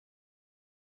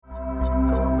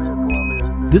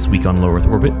This week on Low Earth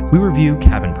Orbit, we review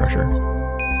cabin pressure.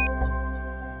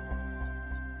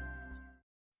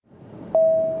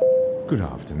 Good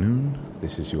afternoon.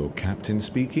 This is your captain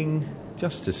speaking.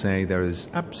 Just to say there is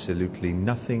absolutely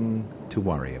nothing to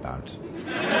worry about.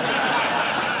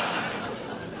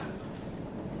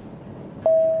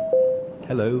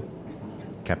 Hello.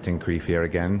 Captain Creef here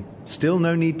again. Still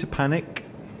no need to panic.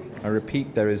 I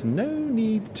repeat, there is no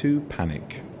need to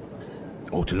panic.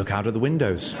 Or to look out of the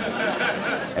windows.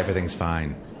 Everything's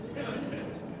fine.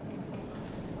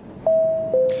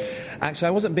 Actually,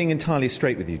 I wasn't being entirely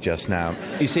straight with you just now.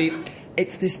 You see,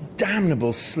 it's this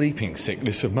damnable sleeping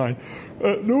sickness of mine.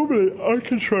 Normally, I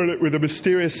control it with a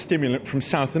mysterious stimulant from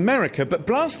South America, but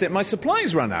blast it, my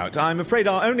supplies run out. I'm afraid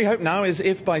our only hope now is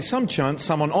if by some chance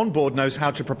someone on board knows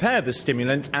how to prepare the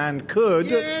stimulant and could...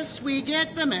 Yes, we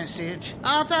get the message.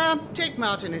 Arthur, take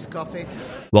Martin his coffee.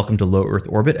 Welcome to Low Earth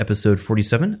Orbit, episode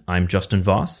 47. I'm Justin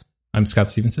Voss. I'm Scott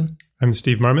Stevenson. I'm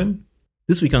Steve Merman.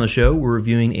 This week on the show, we're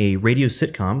reviewing a radio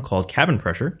sitcom called Cabin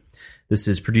Pressure. This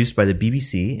is produced by the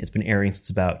BBC. It's been airing since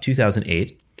about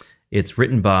 2008. It's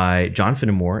written by John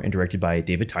Finnemore and directed by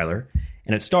David Tyler.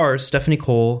 And it stars Stephanie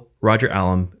Cole, Roger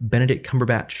Allam, Benedict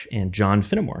Cumberbatch, and John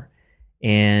Finnemore.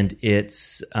 And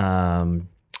it's about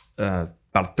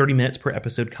 30 minutes per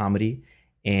episode comedy.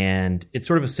 And it's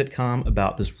sort of a sitcom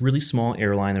about this really small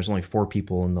airline. There's only 4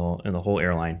 people in the whole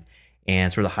airline.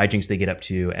 And sort of the hijinks they get up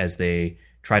to as they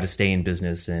try to stay in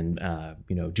business and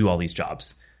do all these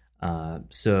jobs.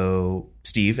 So,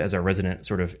 Steve, as our resident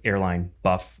sort of airline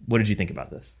buff, what did you think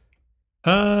about this?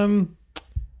 I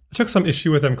took some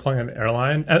issue with them calling it an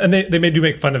airline, and they do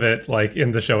make fun of it, like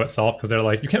in the show itself, because they're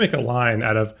like, you can't make a line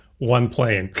out of one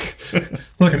plane,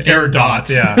 like an air dot.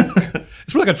 Yeah,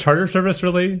 it's more like a charter service,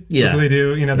 really. Yeah, what do they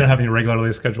do? You know, they're having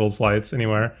regularly scheduled flights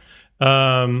anywhere.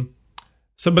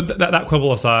 But that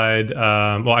quibble aside,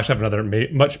 well, I actually have another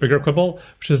much bigger quibble,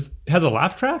 which is it has a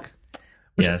laugh track.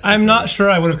 Yes, I'm not sure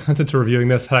I would have consented to reviewing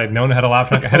this had I known it had a laugh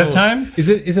track ahead of time. Is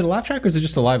it a laugh track or is it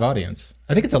just a live audience?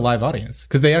 I think it's a live audience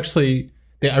because I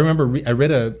remember I read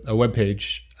a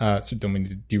webpage. So don't mean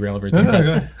to derail everything.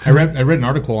 No, I read an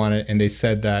article on it, and they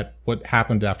said that what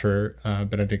happened after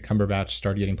Benedict Cumberbatch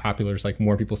started getting popular is like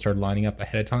more people started lining up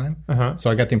ahead of time. Uh-huh.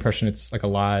 So I got the impression it's like a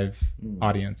live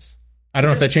audience. I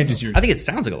don't know if that changes your... I think it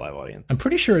sounds like a live audience. I'm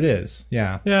pretty sure it is,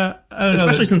 yeah. Yeah. I don't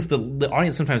Especially know. since the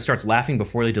audience sometimes starts laughing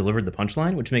before they delivered the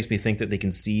punchline, which makes me think that they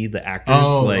can see the actors.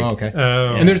 Okay.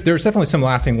 Oh. And there's definitely some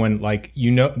laughing when, like,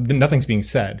 nothing's being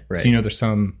said. Right. So there's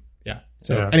some... Yeah.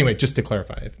 So Yeah. anyway, just to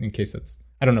clarify, in case that's...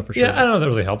 I don't know for sure. Yeah, I don't know if that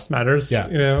really helps matters. Yeah.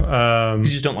 You know? You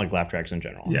just don't like laugh tracks in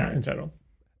general. Yeah, in general.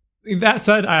 That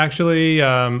said, I actually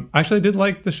did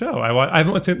like the show. I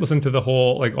haven't listened to the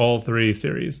whole, like, all 3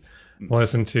 series. I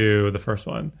listened to the first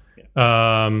one.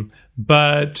 But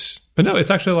no,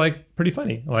 it's actually like pretty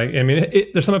funny. Like, I mean,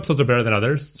 there's some episodes are better than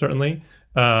others, certainly.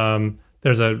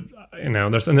 There's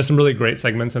some really great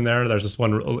segments in there. There's this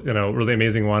one, really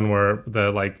amazing one where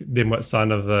the like dimwit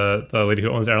son of the lady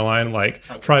who owns the airline, like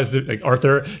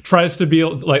Arthur tries to be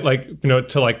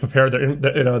to prepare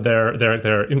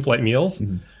their in-flight meals,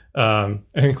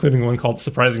 including one called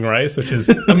Surprising Rice, which is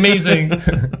amazing.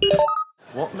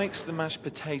 What makes the mashed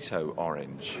potato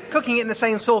orange? Cooking it in the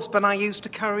same saucepan I used to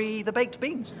curry the baked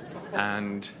beans.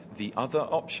 And the other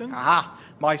option? Aha,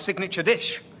 my signature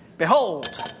dish. Behold,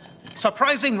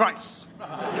 surprising rice.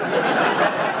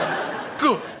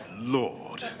 Good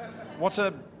Lord. What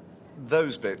are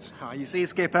those bits? You see,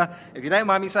 Skipper, if you don't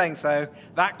mind me saying so,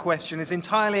 that question is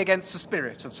entirely against the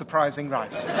spirit of surprising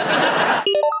rice.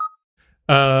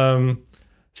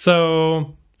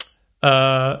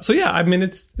 So yeah, I mean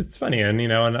it's funny and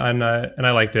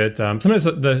I liked it. Sometimes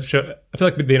the show, I feel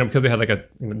like because they had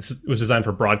it was designed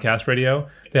for broadcast radio,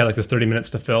 they had like this 30 minutes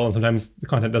to fill, and sometimes the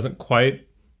content doesn't quite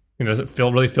doesn't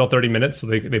really fill 30 minutes, so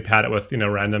they pad it with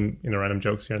random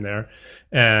jokes here and there,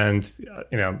 and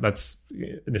that's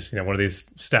just one of these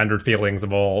standard feelings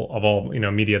of all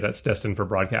media that's destined for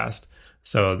broadcast.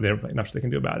 So there's not much they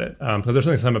can do about it, because there's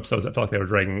certainly some episodes that felt like they were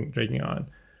dragging on.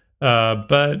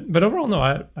 But overall, no,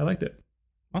 I liked it.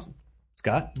 Awesome.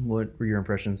 Scott, what were your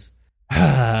impressions?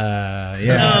 Yeah.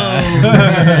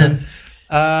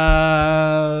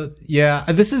 Yeah.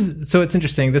 It's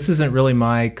interesting. This isn't really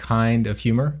my kind of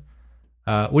humor,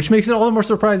 which makes it all the more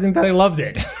surprising that I loved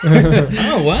it.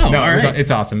 Oh, wow. No, all right.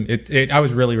 it's awesome. I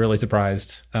was really, really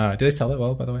surprised. Did I sell it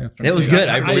well, by the way? It was good.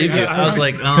 I believe you. I was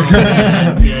like, oh,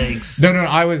 yikes. No,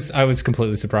 I was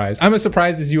completely surprised. I'm as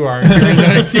surprised as you are hearing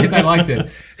that I liked it.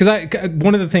 Because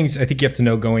one of the things I think you have to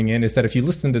know going in is that if you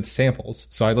listen to the samples,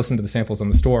 so I listened to the samples on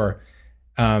the store,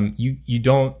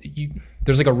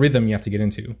 there's like a rhythm you have to get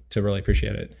into to really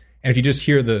appreciate it. And if you just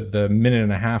hear the minute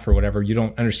and a half or whatever, you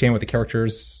don't understand what the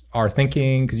characters are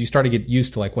thinking because you start to get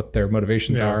used to like what their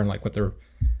motivations are and like what their,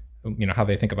 how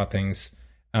they think about things.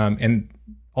 And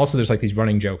also there's like these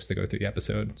running jokes that go through the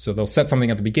episode. So they'll set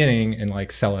something at the beginning and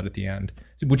like sell it at the end,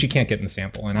 which you can't get in the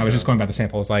sample. And I was just going by the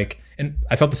sample. I was like, and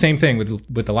I felt the same thing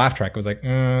with the laugh track. I was like,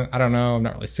 I don't know. I'm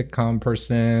not really a sitcom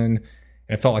person. And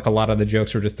it felt like a lot of the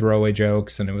jokes were just throwaway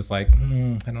jokes. And it was like,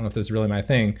 I don't know if this is really my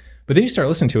thing. But then you start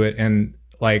listening to it and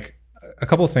like a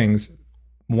couple of things.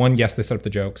 One, yes, they set up the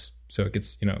jokes. So it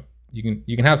gets,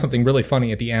 you can have something really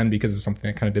funny at the end because of something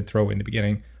that kind of did throw in the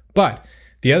beginning. But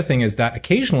the other thing is that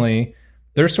occasionally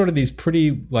there's sort of these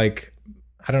pretty like,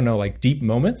 I don't know, like deep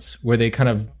moments where they kind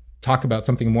of talk about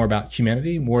something more about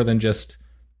humanity more than just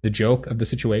the joke of the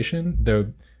situation.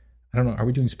 I don't know. Are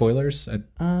we doing spoilers? Do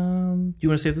you want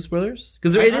to save the spoilers?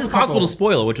 Because it is possible to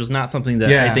spoil, which was not something that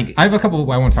I think... I have a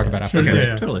couple I want to talk about after.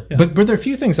 Okay, totally. Yeah. But there are a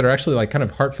few things that are actually like kind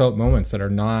of heartfelt moments that are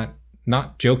not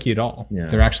jokey at all. Yeah.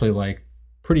 They're actually like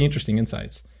pretty interesting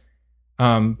insights.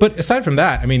 But aside from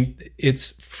that, I mean,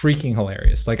 it's freaking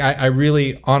hilarious. Like I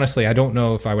really, honestly, I don't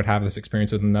know if I would have this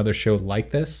experience with another show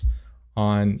like this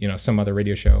on, some other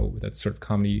radio show that's sort of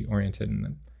comedy oriented.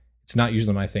 And it's not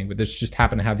usually my thing, but this just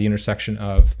happened to have the intersection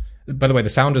of, by the way, the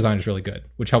sound design is really good,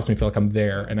 which helps me feel like I'm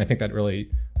there. And I think that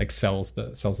really like sells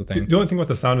the thing. The only thing with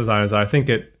the sound design is I think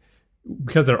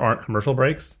because there aren't commercial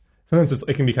breaks, sometimes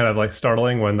it can be kind of like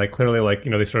startling when like clearly like,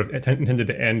 they sort of intended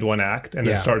to end one act and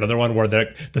then start another one where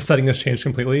the setting has changed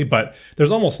completely, but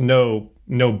there's almost no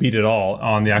beat at all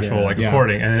on the actual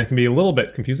recording. And it can be a little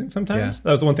bit confusing sometimes.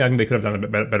 That was the one thing I think they could have done a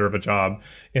bit better of a job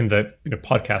in the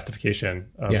podcastification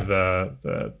of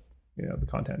the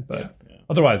content. But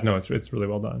otherwise, no, it's really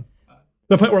well done.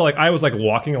 The point where like I was like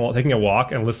taking a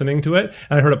walk and listening to it,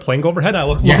 and I heard a plane go overhead. And I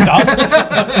looked up,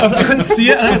 I couldn't see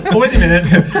it. And I was, wait a minute,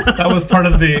 that was part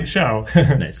of the show.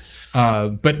 Nice.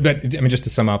 But I mean, just to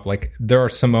sum up, like there are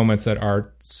some moments that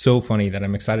are so funny that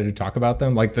I'm excited to talk about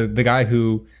them. Like the guy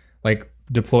who like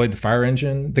deployed the fire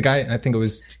engine, the guy, I think it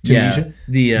was Tunisia.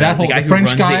 The guy who French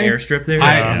runs guy, the airstrip there.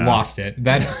 I lost it.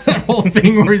 That whole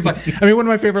thing where he's like, I mean, one of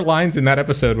my favorite lines in that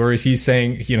episode where he's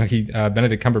saying,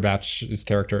 Benedict Cumberbatch's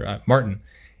character, Martin,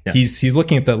 he's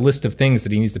looking at the list of things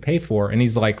that he needs to pay for, and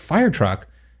he's like, fire truck.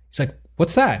 He's like,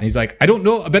 what's that? And he's like, I don't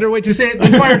know a better way to say it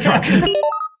than fire truck.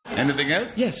 Anything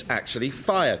else? Yes, actually,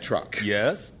 fire truck.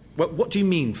 Yes? Well, what do you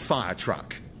mean, fire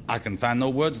truck? I can find no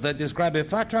words that describe a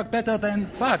fire truck better than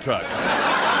fire truck.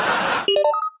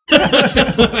 It's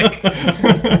just like,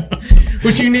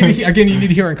 which you need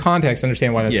to hear in context to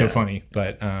understand why that's so funny.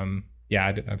 But I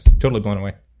was totally blown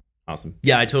away. Awesome.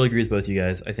 Yeah, I totally agree with both of you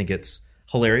guys. I think it's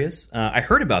hilarious. I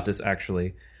heard about this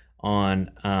actually on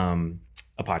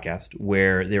a podcast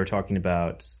where they were talking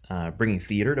about bringing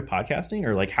theater to podcasting,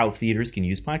 or like how theaters can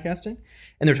use podcasting.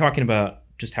 And they're talking about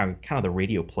just how kind of the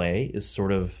radio play is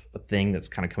sort of a thing that's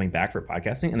kind of coming back for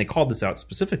podcasting. And they called this out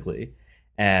specifically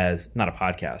as not a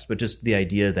podcast, but just the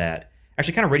idea that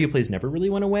actually kind of radio plays never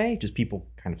really went away. Just people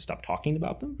kind of stopped talking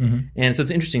about them. Mm-hmm. And so it's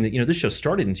interesting that, this show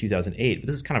started in 2008, but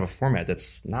this is kind of a format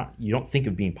that's not, you don't think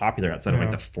of being popular outside of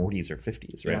like the 40s or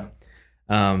 50s, right?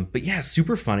 Yeah. But yeah,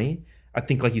 super funny. I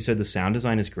think, like you said, the sound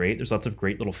design is great. There's lots of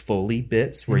great little Foley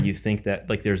bits where you think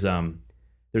that like there's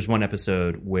one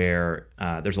episode where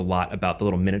there's a lot about the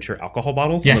little miniature alcohol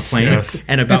bottles on the plane,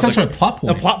 and about that's actually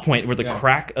a plot point where the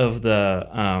crack of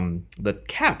the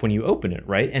cap when you open it,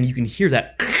 right, and you can hear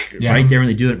that right there when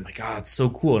they do it. I'm like, God, it's so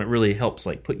cool, and it really helps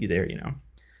like put you there,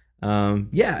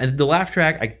 and the laugh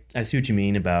track, I see what you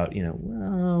mean about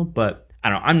but I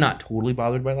don't know, I'm not totally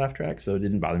bothered by laugh track, so it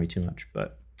didn't bother me too much,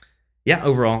 but yeah,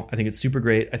 overall, I think it's super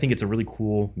great. I think it's a really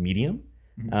cool medium,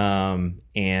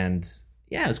 and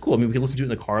yeah, it's cool. I mean, we can listen to it in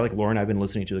the car. Like Laura and I have been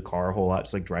listening to the car a whole lot,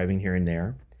 just like driving here and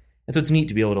there. And so it's neat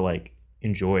to be able to like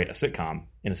enjoy a sitcom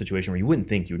in a situation where you wouldn't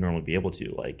think you would normally be able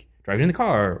to, like driving in the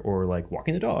car or like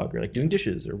walking the dog or like doing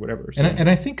dishes or whatever. So. And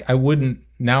I think I wouldn't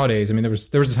nowadays. I mean, there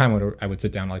was a time when I would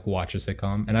sit down and like watch a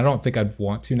sitcom, and I don't think I'd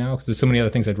want to now because there's so many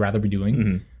other things I'd rather be doing.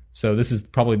 Mm-hmm. So this is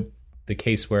probably the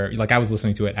case where like I was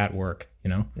listening to it at work,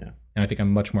 Yeah. And I think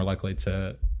I'm much more likely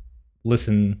to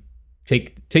listen.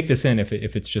 Take this in if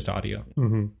it's just audio.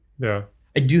 Mm-hmm. Yeah.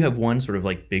 I do have one sort of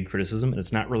like big criticism, and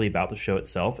it's not really about the show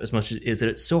itself as much as is that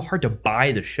it's so hard to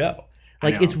buy the show.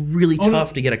 Like it's really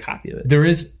tough to get a copy of it. There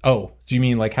is. Oh, so you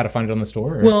mean like how to find it on the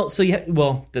store? Or? Well,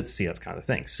 that's kind of the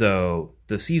thing. So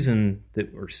the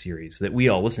series that we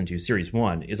all listen to, series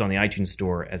 1, is on the iTunes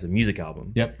store as a music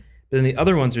album. Yep. But then the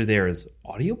other ones are there as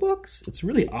audiobooks. It's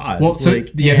really odd. Well,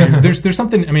 there's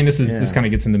something. I mean, this kind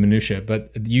of gets into minutia,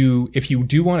 but if you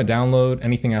do want to download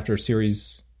anything after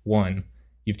series 1,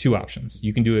 you have two options.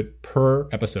 You can do it per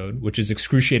episode, which is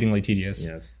excruciatingly tedious.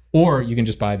 Yes. Or you can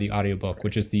just buy the audiobook,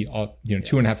 which is the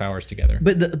 2.5 hours together.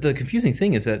 But the confusing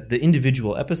thing is that the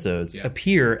individual episodes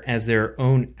appear as their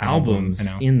own albums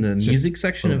in the music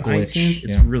section of iTunes.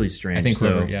 It's really strange. I think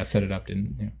whoever set it up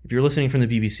didn't. Yeah. If you're listening from the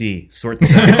BBC, sort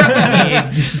this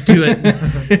out. Just do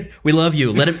it. We love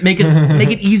you. Let it make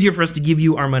it easier for us to give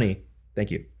you our money.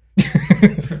 Thank you.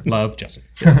 Love, Justin.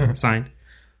 Yes, signed.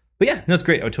 But yeah, no, it's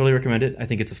great. I would totally recommend it. I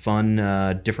think it's a fun,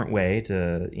 different way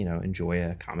to enjoy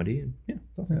a comedy. And yeah,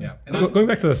 it's awesome. Yeah. Going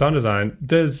back to the sound design,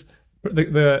 does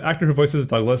the actor who voices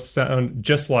Douglas sound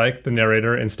just like the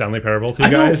narrator in Stanley Parable to you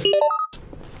guys?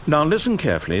 Now listen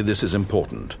carefully, this is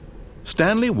important.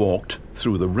 Stanley walked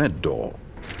through the red door.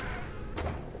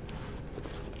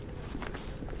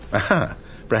 Aha,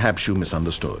 perhaps you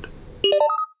misunderstood.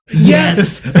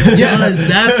 Yes, yes,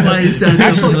 that's why it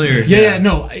sounds so familiar. Yeah,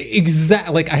 no,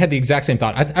 exactly. Like I had the exact same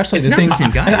thought. It's not the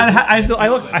same guy.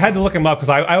 I had to look him up because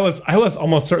I was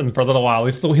almost certain for a little while.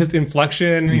 His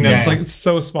inflection, it's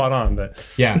so spot on.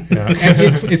 But yeah.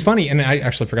 And it's funny, and I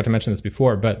actually forgot to mention this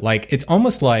before, but like it's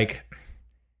almost like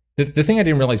the thing I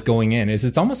didn't realize going in is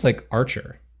it's almost like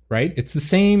Archer. Right? It's the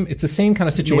same kind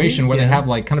of situation where they have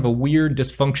like kind of a weird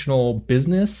dysfunctional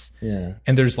business. Yeah.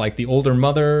 And there's like the older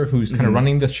mother who's kind of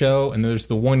running the show, and there's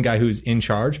the one guy who's in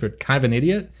charge, but kind of an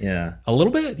idiot. Yeah. A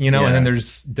little bit, and then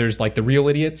there's like the real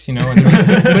idiots, and but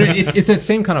it's that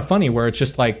same kind of funny where it's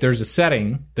just like there's a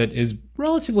setting that is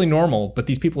relatively normal, but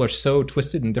these people are so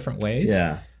twisted in different ways.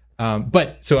 Yeah.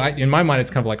 But so in my mind,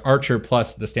 it's kind of like Archer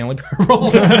plus the Stanley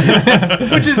Parable,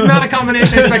 which is not a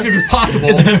combination I expected was possible.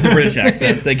 It's just the British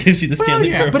accent that gives you the Stanley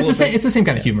Parable. But it's the same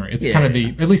kind of humor. It's kind of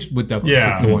at least with Douglas.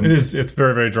 Yeah, it's the one. It is. It's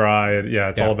very, very dry.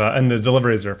 It's all about, and the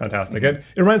deliveries are fantastic. It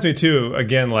reminds me too,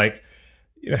 again, like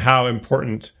how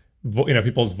important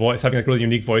people's voice, having like really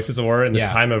unique voices were in the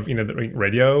time of the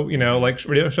radio, like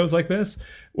radio shows like this,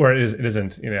 where it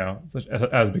isn't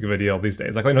as big of a deal these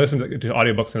days. Like I listen to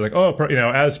audiobooks and they're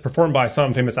like, as performed by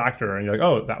some famous actor, and you're like,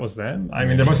 oh, that was them. I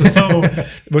mean, their voice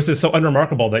is so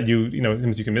unremarkable that you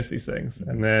can miss these things,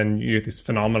 and then you get these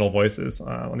phenomenal voices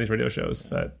on these radio shows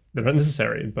that they're not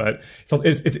necessary, but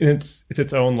it's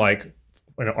its own like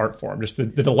art form. Just the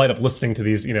delight of listening to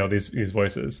these these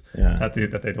voices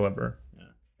that they deliver.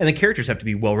 And the characters have to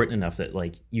be well written enough that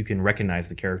like you can recognize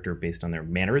the character based on their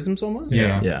mannerisms almost.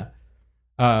 Yeah.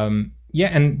 And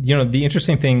the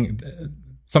interesting thing,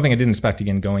 something I didn't expect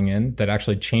again going in that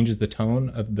actually changes the tone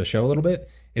of the show a little bit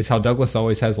is how Douglas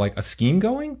always has like a scheme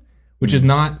going, which is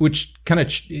not, which kind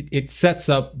of it sets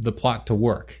up the plot to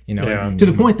work, to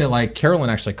the point that like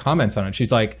Carolyn actually comments on it.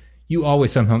 She's like, you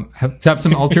always have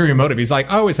some ulterior motive. He's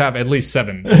like, I always have at least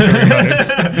 7 ulterior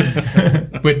motives.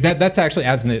 But that's actually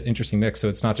adds an interesting mix. So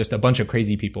it's not just a bunch of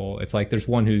crazy people. It's like there's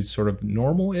one who's sort of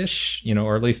normal-ish,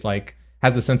 or at least like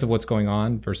has a sense of what's going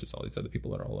on versus all these other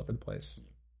people that are all over the place.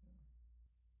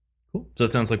 Cool. So it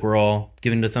sounds like we're all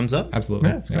giving it a thumbs up. Absolutely.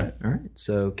 Yeah, that's great. All right.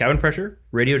 So Cabin Pressure,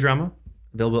 radio drama,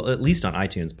 available at least on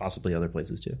iTunes, possibly other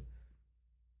places too.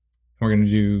 We'll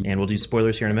do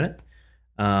spoilers here in a minute.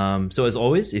 So as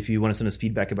always, if you want to send us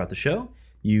feedback about the show,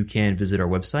 you can visit our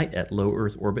website at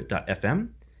lowearthorbit.fm.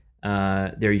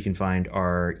 There you can find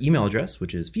our email address,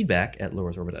 which is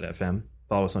feedback@lowearthorbit.fm.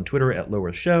 Follow us on Twitter at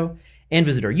lowearthshow, and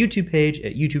visit our YouTube page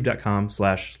at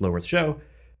youtube.com/lowearthshow.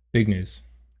 Big news.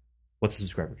 What's the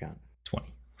subscriber count?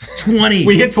 20.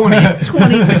 We hit 20.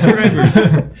 20 subscribers.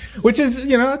 Which is,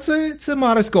 it's a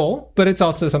modest goal, but it's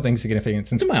also something significant.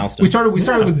 Since it's a milestone. We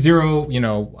started with 0,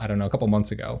 I don't know, a couple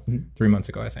months ago, 3 months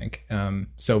ago, I think.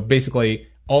 So basically,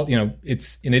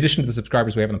 it's in addition to the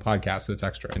subscribers we have on the podcast, so it's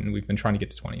extra, and we've been trying to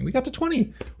get to 20. And we got to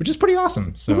 20, which is pretty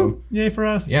awesome. So yay for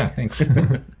us. Yeah, thanks.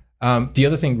 The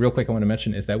other thing, real quick, I want to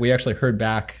mention is that we actually heard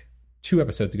back 2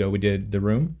 episodes ago. We did The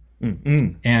Room.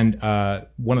 Mm-hmm. And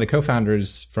one of the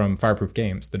co-founders from Fireproof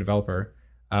Games, the developer,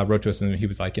 wrote to us and he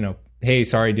was like, hey,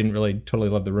 sorry, didn't really totally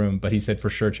love The Room, but he said for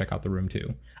sure check out The Room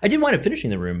too. I did wind up finishing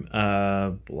The Room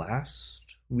last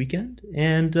weekend,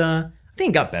 and I think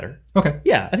it got better. Okay.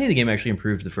 Yeah, I think the game actually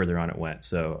improved the further on it went.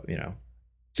 So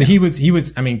So he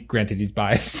was. I mean, granted, he's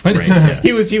biased, but right,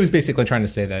 he was basically trying to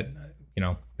say that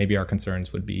maybe our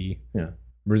concerns would be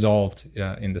resolved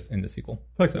in the sequel.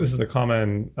 This is a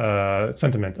common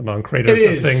sentiment among creators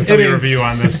of things that we review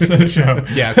on this show.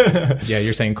 Yeah,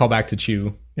 you're saying call back to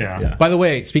Chew. Yeah. By the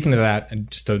way, speaking of that, and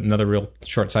just another real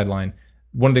short sideline,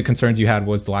 one of the concerns you had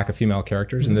was the lack of female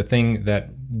characters, and the thing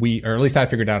that or at least I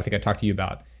figured out, I think I talked to you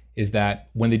about, is that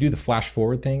when they do the flash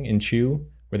forward thing in Chew,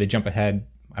 where they jump ahead,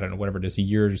 I don't know, whatever it is, a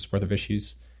year's worth of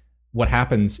issues, what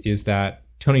happens is that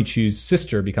Tony Chu's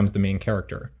sister becomes the main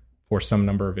character for some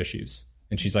number of issues.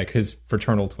 and she's like his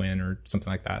fraternal twin or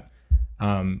something like that.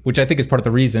 Which I think is part of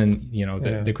the reason,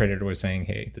 the creator was saying,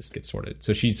 hey, this gets sorted.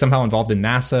 So she's somehow involved in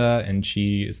NASA, and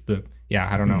she is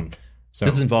I don't know. So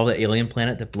Does this involve the alien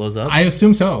planet that blows up? I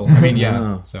assume so. I mean,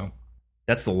 yeah. Oh. So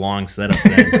that's the long setup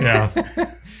then.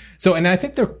 Yeah. So, and I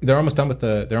think they're almost done with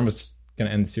they're almost going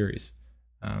to end the series.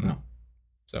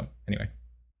 So anyway,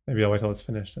 Maybe I'll wait till it's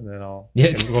finished and then I'll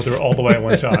Yeah. go through it all the way in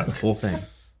one shot. The whole thing.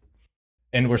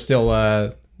 and we're still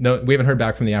no, we haven't heard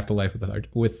back from the Afterlife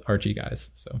with Archie guys.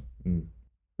 So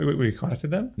We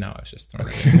contacted them? no, I was just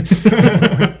throwing it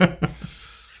in.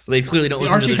 They clearly don't The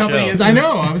listen Archie to the company show. is. I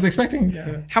know. I was expecting.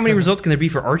 How many results can there be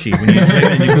for Archie when you type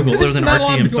it into Google other than Not Archie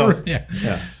long himself? before- Yeah.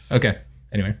 Yeah. Okay.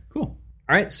 Anyway. Cool.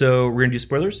 All right, so we're going to do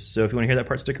spoilers. So if you want to hear that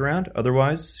part, stick around.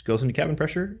 Otherwise, go listen to Cabin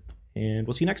Pressure, and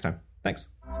we'll see you next time. Thanks.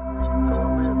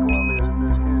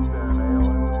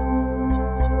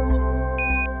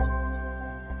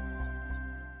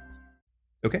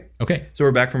 Okay. So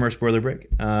we're back from our spoiler break.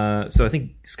 So I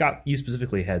think, Scott, you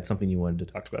specifically had something you wanted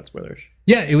to talk about spoilers.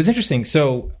 Yeah, it was interesting.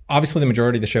 So obviously the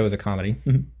majority of the show is a comedy,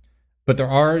 but there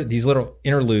are these little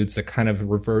interludes that kind of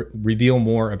reveal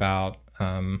more about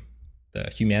the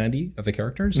humanity of the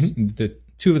characters. The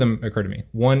two of them occur to me.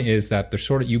 One is that there's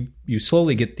sort of you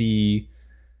slowly get the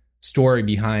story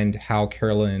behind how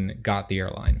Carolyn got the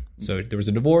airline. So there was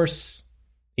a divorce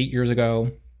 8 years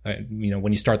ago.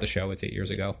 When you start the show, it's 8 years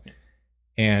ago.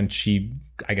 And she,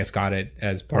 I guess, got it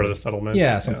as Part of the settlement.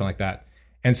 Yeah, something like that.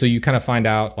 And so you kind of find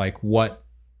out like what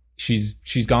she's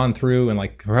gone through, and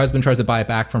like her husband tries to buy it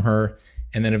back from her.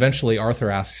 And then eventually Arthur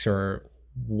asks her,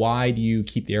 why do you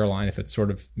keep the airline if it's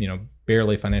sort of,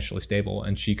 barely financially stable?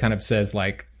 And she kind of says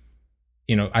like,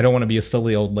 I don't want to be a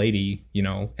silly old lady,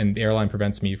 and the airline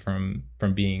prevents me from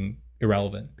being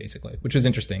irrelevant, basically, which is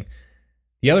interesting.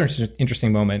 The other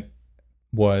interesting moment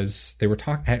was they were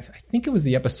talking, I think it was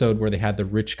the episode where they had the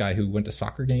rich guy who went to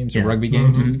soccer games or rugby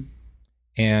games.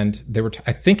 And they were,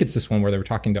 I think it's this one where they were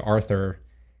talking to Arthur,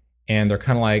 and they're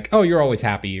kind of like, oh, you're always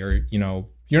happy, or,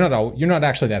 you're not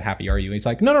actually that happy, are you? He's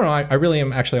like, no, I really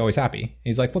am actually always happy.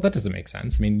 He's like, well, that doesn't make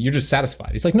sense. I mean, you're just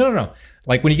satisfied. He's like, no.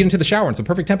 Like when you get into the shower and it's a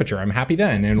perfect temperature, I'm happy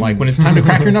then. And like when it's time to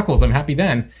crack your knuckles, I'm happy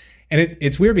then. And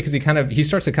it's weird because he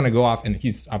starts to kind of go off, and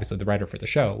he's obviously the writer for the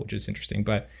show, which is interesting,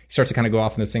 but he starts to kind of go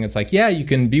off in this thing. It's like, yeah, you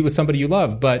can be with somebody you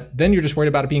love, but then you're just worried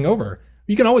about it being over.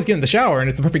 You can always get in the shower and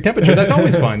it's the perfect temperature. That's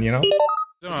always fun,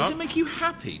 Does it make you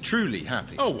happy? Truly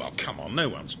happy? Oh, well, come on. No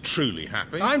one's truly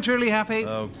happy. I'm truly happy.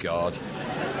 Oh, God.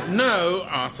 No,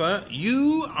 Arthur,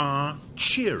 you are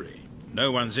cheery.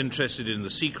 No one's interested in the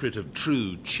secret of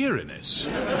true cheeriness.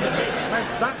 No,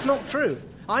 that's not true.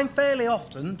 I'm fairly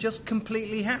often just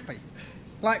completely happy.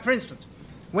 Like, for instance,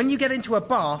 when you get into a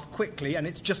bath quickly and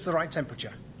it's just the right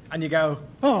temperature, and you go,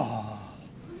 oh.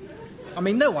 I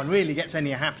mean, no one really gets any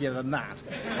happier than that.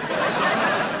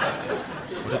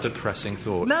 What a depressing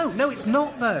thought. No, it's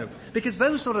not, though, because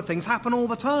those sort of things happen all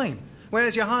the time.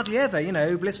 Whereas you're hardly ever,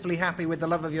 blissfully happy with the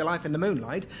love of your life in the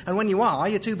moonlight, and when you are,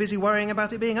 you're too busy worrying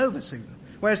about it being over soon.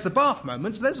 Whereas the bath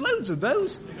moments, there's loads of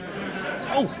those.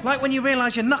 Oh, like when you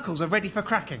realise your knuckles are ready for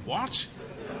cracking. What?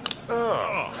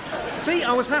 Oh. See,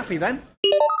 I was happy then.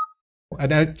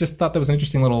 And I just thought that was an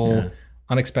interesting little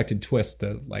unexpected twist.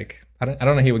 That, like, I don't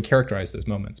know how you would characterize those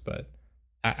moments, but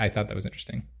I thought that was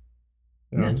interesting.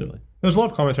 Totally. There's a lot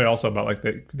of commentary also about like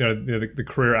the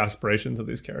career aspirations of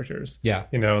these characters. Yeah.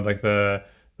 Like the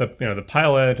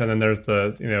pilot, and then there's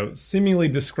the seemingly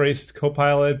disgraced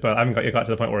co-pilot, but I haven't got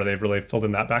to the point where they've really filled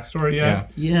in that backstory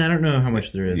yet. Yeah, I don't know how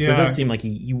much there is, but it does seem like I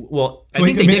So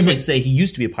think they definitely say he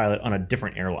used to be a pilot on a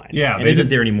different airline. Yeah, and isn't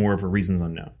there anymore for reasons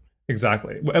unknown.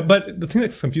 Exactly. But the thing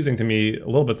that's confusing to me a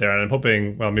little bit there, and I'm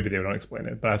hoping, well, maybe they don't explain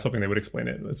it, but I was hoping they would explain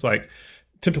it. It's like,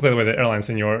 typically the way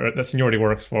that seniority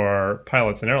works for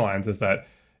pilots and airlines is that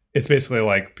it's basically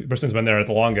like the person who's been there at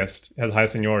the longest has the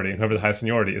highest seniority, and whoever the highest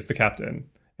seniority is the captain.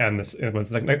 And it's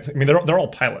like, I mean, they're all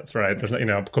pilots, right? There's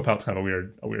co-pilot's kind of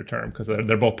a weird term because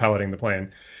they're both piloting the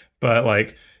plane, but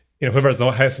like, whoever has the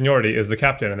highest seniority is the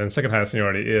captain, and then the second highest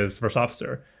seniority is the first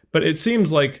officer. But it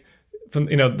seems like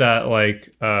that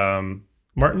like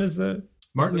Martin's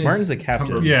the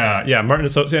captain. Yeah. Martin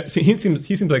is he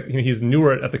seems like he's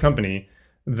newer at the company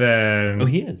than. Oh,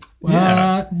 he is.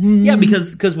 Yeah,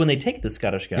 because when they take the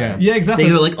Scottish guy, yeah, exactly. They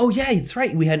go like, oh yeah, it's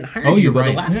right. We hadn't hired you right.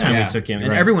 the last time we took him,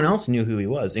 and everyone else knew who he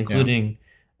was, including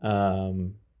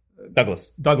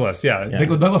Douglas. Yeah.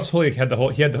 Douglas totally had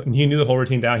he knew the whole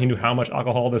routine down. He knew how much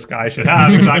alcohol this guy should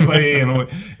have exactly, and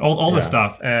all this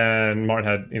stuff. And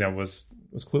Martin had was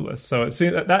clueless. So it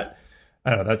seems that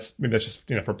I don't know. Maybe that's just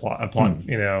for plot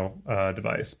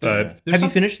device. But have you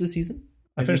finished the season?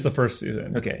 I finished the first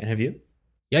season. Okay, and have you?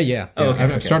 Yeah. Oh, okay,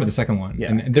 I've started the second one.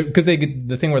 Yeah. Because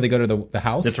the thing where they go to the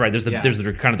house. That's right. There's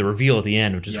the kind of the reveal at the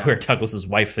end, which is where Douglas's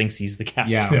wife thinks he's the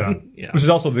captain. Yeah. Which is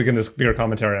also again this bigger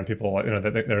commentary on people,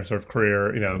 their sort of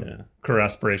career, career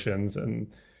aspirations, and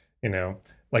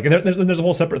like and there's a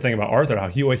whole separate thing about Arthur, how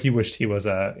he wished he was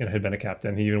had been a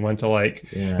captain. He even went to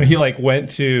went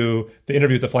to the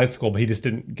interview at the flight school, but he just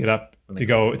didn't get up to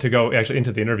go actually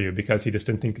into the interview because he just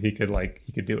didn't think he could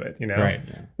do it. Right.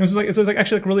 Yeah. It's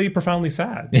actually like really profoundly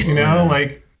sad.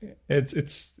 Like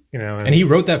it's and he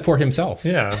wrote that for himself.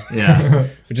 Yeah.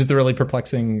 Which is the really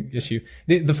perplexing issue.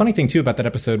 The funny thing too about that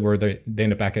episode where they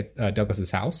end up back at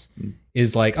Douglas's house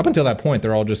is like up until that point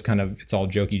they're all just kind of it's all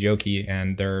jokey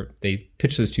and they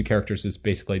pitch those two characters as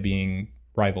basically being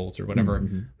rivals or whatever.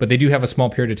 But they do have a small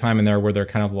period of time in there where they're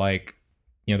kind of like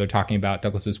they're talking about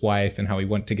Douglas's wife and how he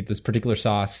went to get this particular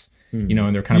sauce.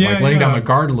 And they're kind of letting down their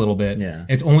guard a little bit. And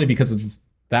it's only because of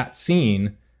that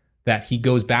scene that he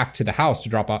goes back to the house to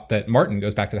drop off, that Martin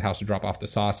goes back to the house to drop off the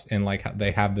sauce, and like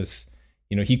they have this,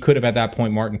 he could have at that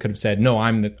point, Martin could have said, "No,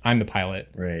 I'm the pilot,"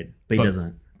 right? But he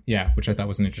doesn't. Yeah, which I thought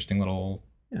was an interesting little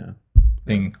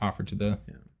thing offered to the.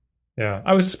 Yeah,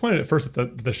 I was disappointed at first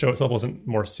that the show itself wasn't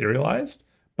more serialized,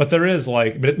 but there is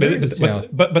like, but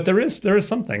there is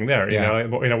something there,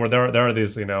 where there are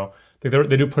these, they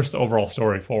do push the overall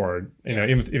story forward,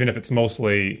 even if it's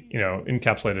mostly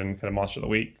encapsulated in kind of Monster of the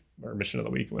Week or Mission of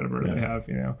the Week, whatever they have,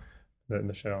 in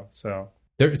the show. So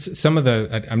there's some of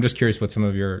I'm just curious what some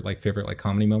of your like favorite like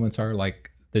comedy moments are.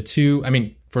 Like the two, I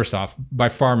mean, first off, by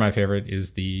far my favorite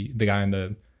is the guy on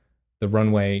the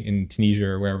runway in Tunisia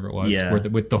or wherever it was,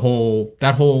 with that whole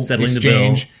settling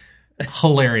exchange.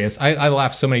 Hilarious. I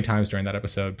laughed so many times during that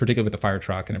episode, particularly with the fire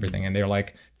truck and everything. And they're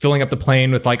like filling up the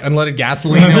plane with like unleaded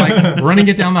gasoline and like running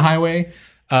it down the highway.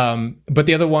 But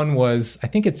the other one was, I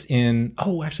think it's in,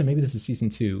 actually maybe this is season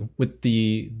 2 with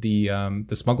the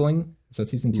smuggling. Is that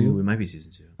season 2? Ooh, it might be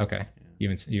season 2. Okay. You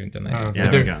haven't done that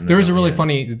yet. But there is a really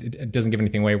funny, it doesn't give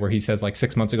anything away, where he says like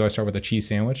 6 months ago I started with a cheese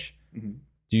sandwich.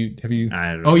 Have you? I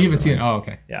don't know. You haven't seen it? Oh,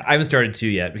 okay. Yeah, I haven't started 2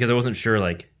 yet because I wasn't sure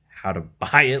like how to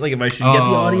buy it, like if I should get the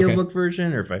audiobook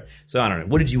version or if I. So I don't know.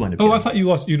 What did you end up doing? I thought you'd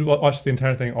watched the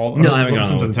entire thing all. No, I haven't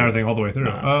listened to the entire thing all the way through.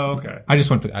 Oh, okay. I just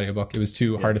went for the audiobook. It was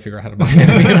too hard to figure out how to buy it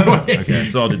the other way. Okay,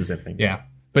 so I'll do the same thing. Yeah,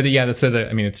 but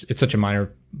it's such a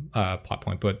minor plot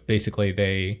point, but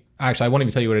basically I won't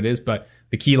even tell you what it is, but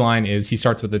the key line is he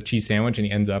starts with a cheese sandwich and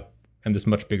he ends up in this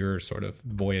much bigger sort of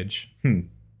voyage.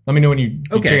 Let me know when you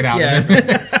check it out. Yeah.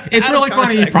 It's really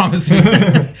funny, you promise me.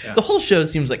 The whole show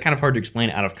seems like kind of hard to explain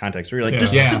out of context. Where you're like,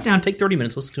 just sit down, take 30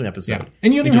 minutes, listen to an episode. Yeah.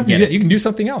 And you don't even have to do that. You can do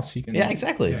something else. You can,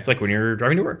 exactly. Yeah. It's like when you're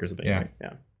driving to work or something. Yeah.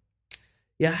 Right?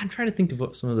 Yeah, I'm trying to think of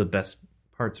what some of the best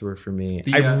parts were for me.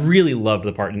 I really loved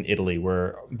the part in Italy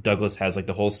where Douglas has like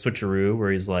the whole switcheroo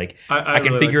where he's like, I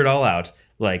can figure it all out.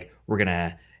 Like, we're going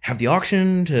to have the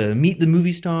auction to meet the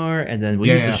movie star, and then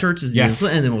we'll use the shirts as the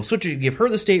and then we'll switch it, give her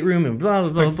the stateroom, and blah, blah,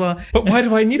 blah, blah. But why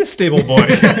do I need a stable boy?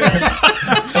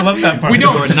 I love that part. We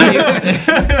don't.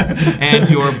 And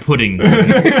your puddings.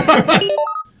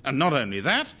 And not only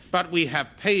that, but we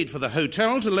have paid for the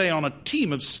hotel to lay on a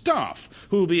team of staff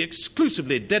who will be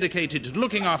exclusively dedicated to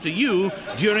looking after you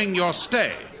during your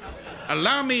stay.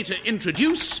 Allow me to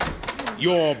introduce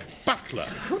your butler.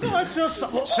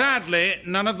 Sadly,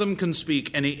 none of them can speak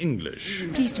any English.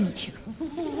 Pleased to meet you.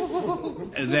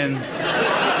 Then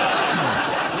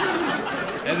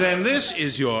this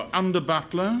is your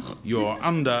under-butler, your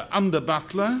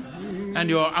under-butler, and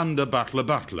your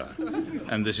under-butler-butler.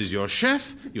 And this is your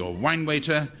chef, your wine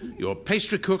waiter, your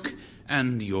pastry cook,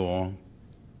 and your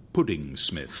pudding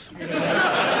smith.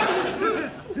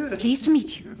 Pleased to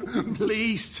meet you.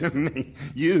 Pleased to meet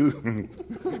you.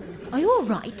 Are you all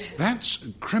right? That's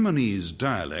Cremonese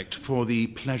dialect for the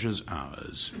pleasures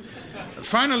hours.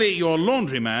 Finally, your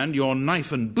laundryman, your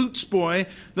knife and boots boy,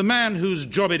 the man whose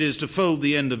job it is to fold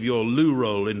the end of your loo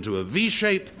roll into a V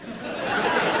shape,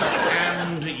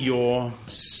 and your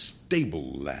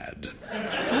stable lad.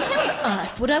 Why on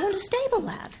earth would I want a stable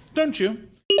lad? Don't you?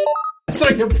 So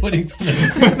your pudding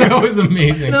smith. That was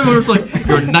amazing. And then it was like,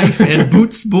 your knife and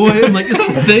boots boy. I'm like, is that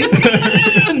a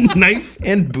thing? Knife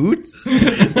and boots?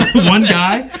 One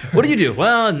guy? What do you do?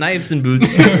 Well, knives and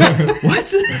boots. What?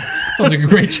 Sounds like a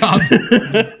great job.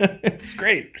 It's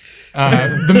great.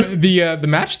 The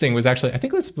match thing was actually, I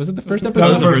think was it the first episode?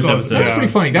 That was the first episode. That was pretty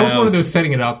funny. That was one of those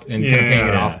setting it up and kind of paying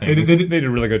it off things. They did a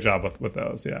really good job with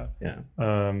those, yeah. Yeah.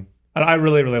 And I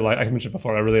really like. I mentioned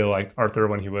before. I really liked Arthur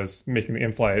when he was making the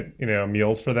in-flight,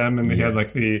 meals for them, and he had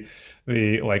like the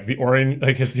orange,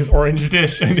 like his orange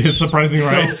dish and his surprising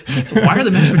rice. So why are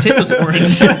the mashed potatoes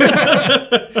orange?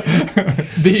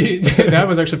 That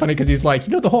was actually funny because he's like,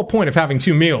 the whole point of having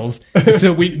 2 meals is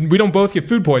so we don't both get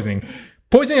food poisoning.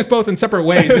 Poisoning us both in separate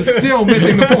ways is still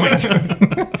missing the point.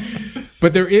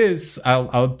 But there is,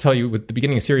 I'll tell you, with the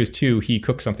beginning of series 2, he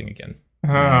cooks something again.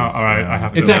 All right, I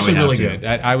have to. It's actually really good.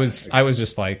 I was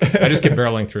just like, I just kept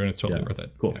barreling through, and it's totally worth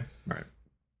it. Cool. All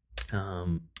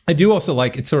right. I do also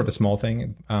like, it's sort of a small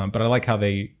thing, but I like how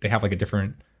they have like a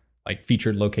different like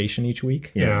featured location each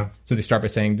week. Yeah. So they start by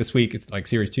saying this week, it's like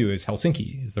series 2 is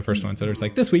Helsinki is the first one. So it's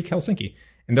like this week Helsinki,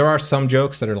 and there are some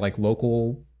jokes that are like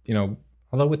local.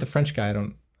 Although with the French guy, I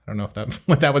don't know if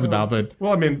what that was about, but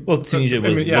Tunisia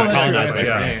was colonized by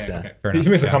France. Fair He enough.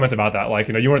 makes a comment about that, like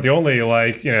you weren't the only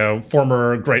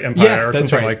former great empire or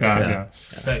something like that.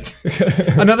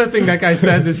 Yeah. Another thing that guy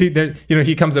says is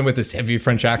he comes in with this heavy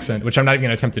French accent, which I'm not even going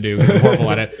to attempt to do because I'm horrible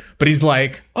at it. But he's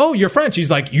like, "Oh, you're French."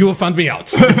 He's like, "You have found me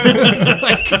out."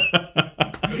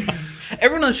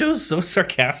 Everyone on the show is so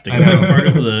sarcastic. It's like part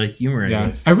of the humor.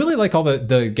 Yeah, I really like all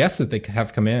the guests that they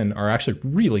have come in are actually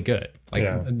really good. Like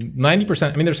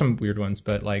 90%. I mean, there's some weird ones,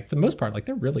 but like for the most part, like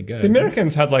they're really good. The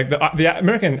Americans had like the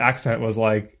American accent was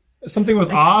like something was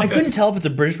off. I couldn't tell if it's a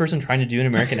British person trying to do an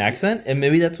American accent, and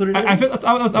maybe that's what it is. I feel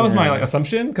that was my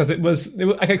assumption because it was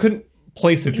like I couldn't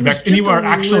place it anywhere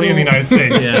actually in the United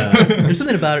States. Yeah, there's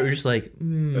something about it where you're just like,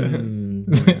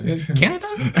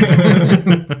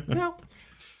 Canada. No.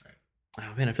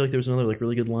 Oh man, I feel like there was another like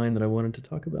really good line that I wanted to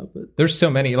talk about, but there's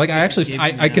so many. Like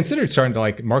I considered starting to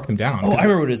like mark them down. Oh, I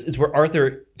remember what it is. It's where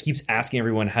Arthur keeps asking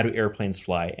everyone how do airplanes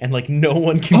fly, and like no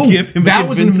one can give him. That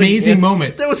was an amazing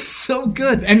moment. That was so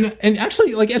good, and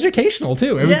actually like educational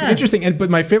too. It was interesting. But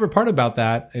my favorite part about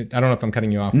that, I don't know if I'm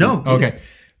cutting you off. No, okay.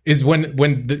 Is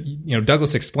when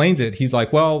Douglas explains it. He's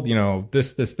like, well,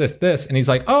 this, and he's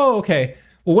like, oh, okay.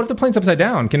 Well, what if the plane's upside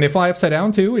down? Can they fly upside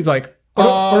down too? He's like.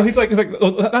 Or he's like,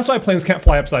 oh, that's why planes can't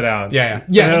fly upside down. Yeah.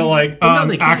 Yes. And they're like, no,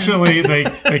 they can. Actually, they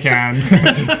can.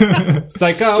 It's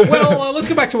like, let's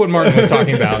go back to what Martin was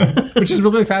talking about, which is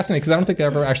really fascinating because I don't think they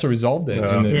ever actually resolved it. They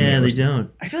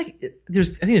don't. I feel like I think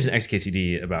there's an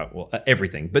XKCD about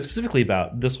everything, but specifically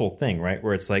about this whole thing, right?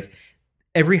 Where it's like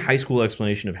every high school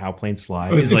explanation of how planes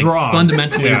fly is like wrong.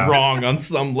 Fundamentally wrong on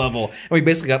some level. And we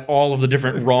basically got all of the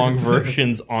different wrong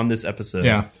versions on this episode.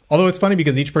 Yeah. Although it's funny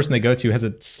because each person they go to has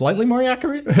it slightly more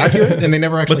accurate, and they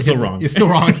never actually. But still wrong. It's still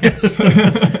wrong. Yes.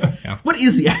 Yeah. What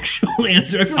is the actual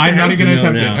answer? I feel like I'm not even going to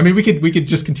attempt it. now. I mean, we could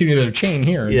just continue their chain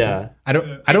here. Yeah. I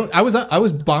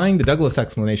was buying the Douglas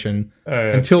explanation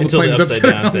until the plane's upside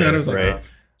down. And I was like, right.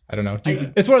 I don't know.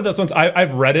 It's one of those ones.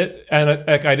 I've read it, and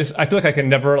I feel like I can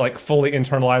never like fully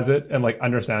internalize it and like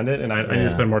understand it, and I need to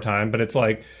spend more time. But it's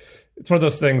like it's one of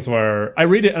those things where I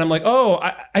read it and I'm like, oh,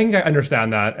 I think I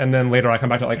understand that, and then later I come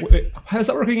back to like, wait, how is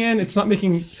that working in? It's not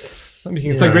making. It's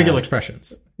like regular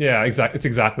expressions. Yeah, exactly. It's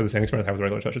exactly the same experience I have with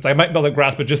regular expressions. I might be able to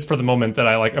grasp it just for the moment that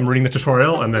I'm reading the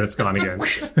tutorial, and then it's gone again.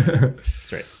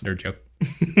 That's right. Nerd joke.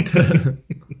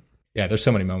 Yeah, there's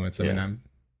so many moments. I mean,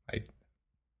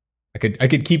 I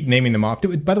could keep naming them off.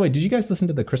 By the way, did you guys listen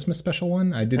to the Christmas special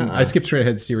one? I didn't. I skipped straight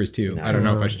ahead to series 2. I don't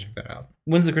know if I should check that out.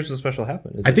 When's the Christmas special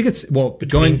happen? I think it's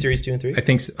between series 2 and 3. I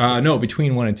think no,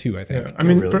 between 1 and 2. I think. Yeah. I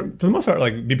mean, for the most part,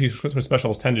 like BP Christmas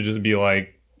specials tend to just be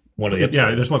like one of the episodes.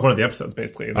 Yeah, just like one of the episodes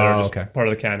basically. They're just part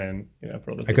of the canon.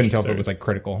 For the I couldn't tell if it was like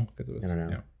critical because it was. I don't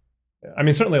know. I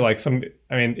mean, certainly, like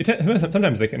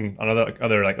sometimes they can on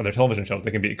other television shows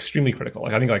they can be extremely critical.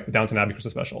 Like I think like the Downton Abbey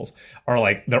Christmas specials are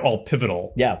like they're all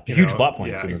pivotal. Yeah, huge plot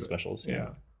points in the specials. Yeah.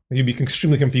 You'd be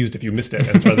extremely confused if you missed it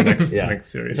as for the next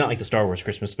series. It's not like the Star Wars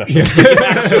Christmas special.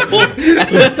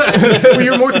 Well,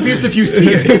 you're more confused if you see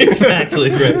it.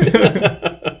 Exactly. Right.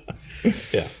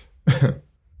 Yeah.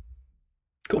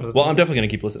 Cool. Well, I'm definitely going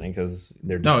to keep listening because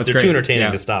they're too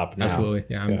entertaining to stop now. Absolutely.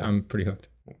 Yeah, I'm pretty hooked.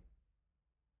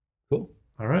 Cool.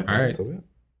 All right.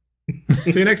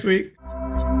 See you next week.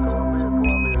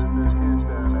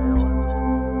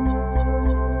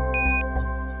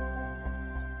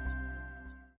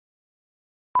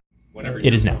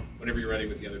 It is now. Whenever you're ready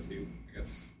with the other two, I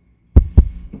guess.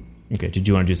 Okay. Did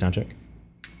you want to do a sound check?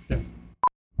 Yeah.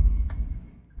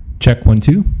 Check 1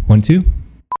 2 1 2.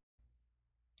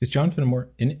 Is John Finnemore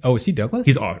in? Oh, is he Douglas?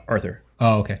 He's Arthur.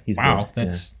 Oh, okay. He's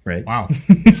that's right. Wow.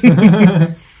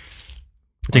 It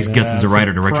takes guts as a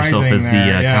writer to write yourself as the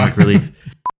comic relief.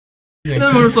 And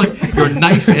then it's like, you're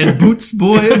knife and boots,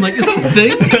 boy. I'm like, is that a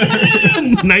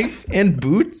thing? Knife and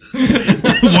boots?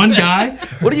 One guy?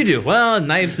 What do you do? Well,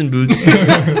 knives and boots.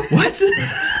 What?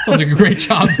 Sounds like a great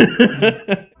job.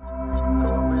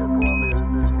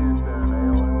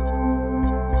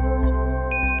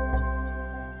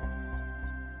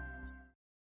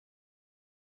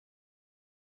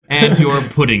 and your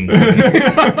puddings.